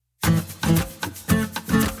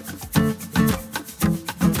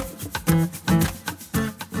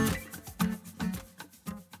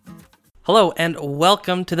Hello, and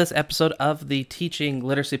welcome to this episode of the Teaching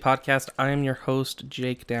Literacy Podcast. I am your host,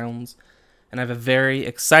 Jake Downs, and I have a very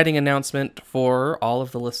exciting announcement for all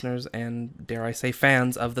of the listeners and, dare I say,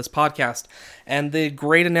 fans of this podcast. And the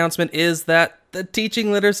great announcement is that the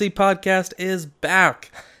Teaching Literacy Podcast is back.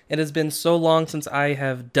 It has been so long since I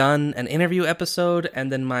have done an interview episode, and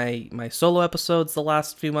then my solo episodes the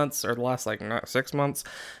last few months, or the last 6 months,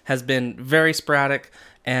 has been very sporadic,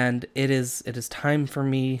 and it is time for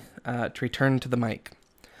me to return to the mic.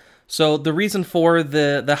 So the reason for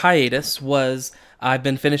the hiatus was I've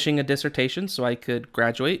been finishing a dissertation so I could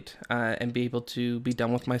graduate and be able to be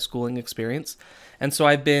done with my schooling experience, and so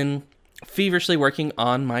I've been feverishly working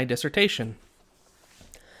on my dissertation.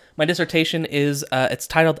 My dissertation is, it's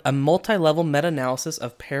titled A Multi-Level Meta-Analysis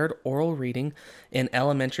of Paired Oral Reading in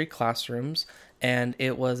Elementary Classrooms, and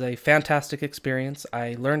it was a fantastic experience.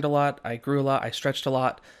 I learned a lot, I grew a lot, I stretched a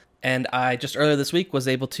lot, and I just earlier this week was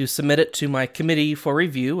able to submit it to my committee for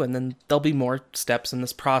review, and then there'll be more steps in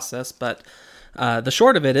this process, but the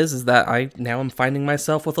short of it is that I now am finding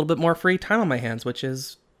myself with a little bit more free time on my hands, which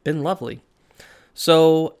has been lovely.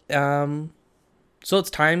 So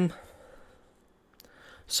it's time.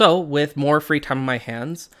 So, with more free time on my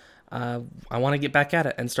hands, I want to get back at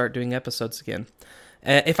it and start doing episodes again.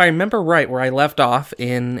 If I remember right, where I left off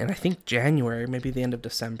in I think January, maybe the end of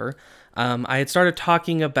December, I had started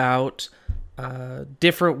talking about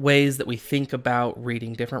different ways that we think about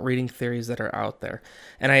reading, different reading theories that are out there.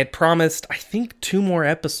 And I had promised, I think, 2 more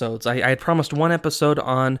episodes. I had promised 1 episode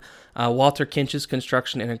on Walter Kinch's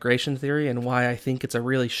construction integration theory and why I think it's a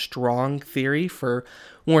really strong theory for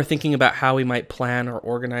when we're thinking about how we might plan or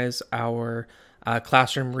organize our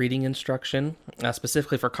classroom reading instruction,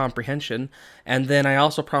 specifically for comprehension. And then I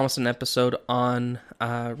also promised an episode on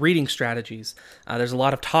reading strategies. There's a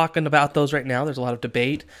lot of talking about those right now. There's a lot of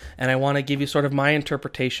debate, and I want to give you sort of my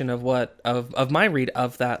interpretation of what of my read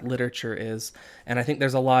of that literature is. And I think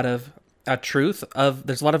there's a lot of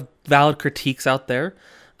there's a lot of valid critiques out there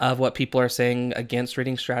of what people are saying against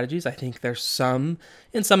reading strategies. I think in some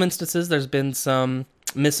instances, there's been some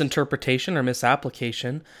misinterpretation or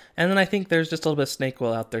misapplication, and then I think there's just a little bit of snake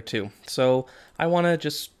oil out there too. So I want to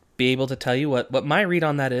just be able to tell you what my read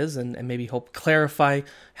on that is, and maybe help clarify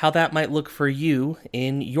how that might look for you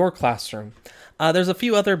in your classroom. There's a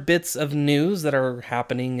few other bits of news that are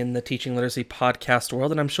happening in the Teaching Literacy podcast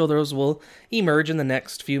world, and I'm sure those will emerge in the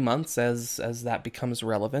next few months as that becomes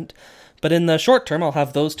relevant. But in the short term, I'll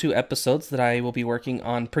have those 2 episodes that I will be working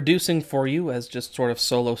on producing for you as just sort of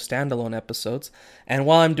solo standalone episodes. And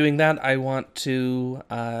while I'm doing that, I want to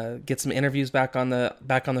get some interviews back on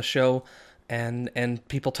the show, and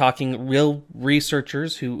people talking, real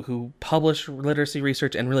researchers who publish literacy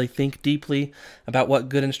research and really think deeply about what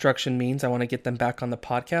good instruction means. I want to get them back on the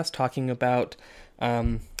podcast talking about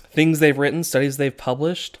things they've written, studies they've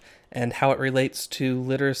published, and how it relates to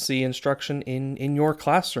literacy instruction in your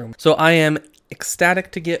classroom. So I am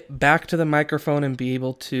ecstatic to get back to the microphone and be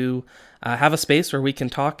able to have a space where we can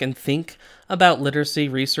talk and think about literacy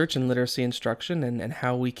research and literacy instruction and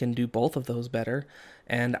how we can do both of those better.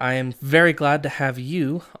 And I am very glad to have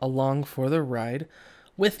you along for the ride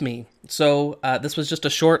with me. So this was just a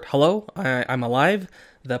short hello. I'm alive.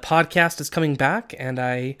 The podcast is coming back, and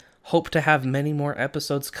I hope to have many more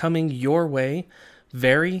episodes coming your way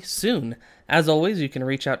very soon. As always, you can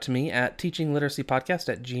reach out to me at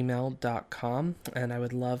teachingliteracypodcast@gmail.com, and I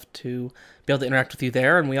would love to be able to interact with you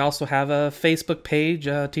there. And we also have a Facebook page,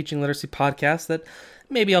 Teaching Literacy Podcast, that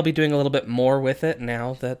maybe I'll be doing a little bit more with it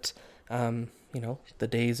now that the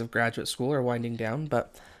days of graduate school are winding down.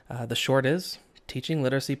 But the short is, Teaching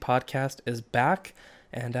Literacy Podcast is back,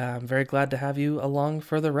 and I'm very glad to have you along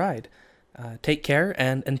for the ride. Take care,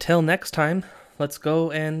 and until next time, let's go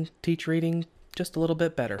and teach reading just a little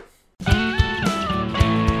bit better.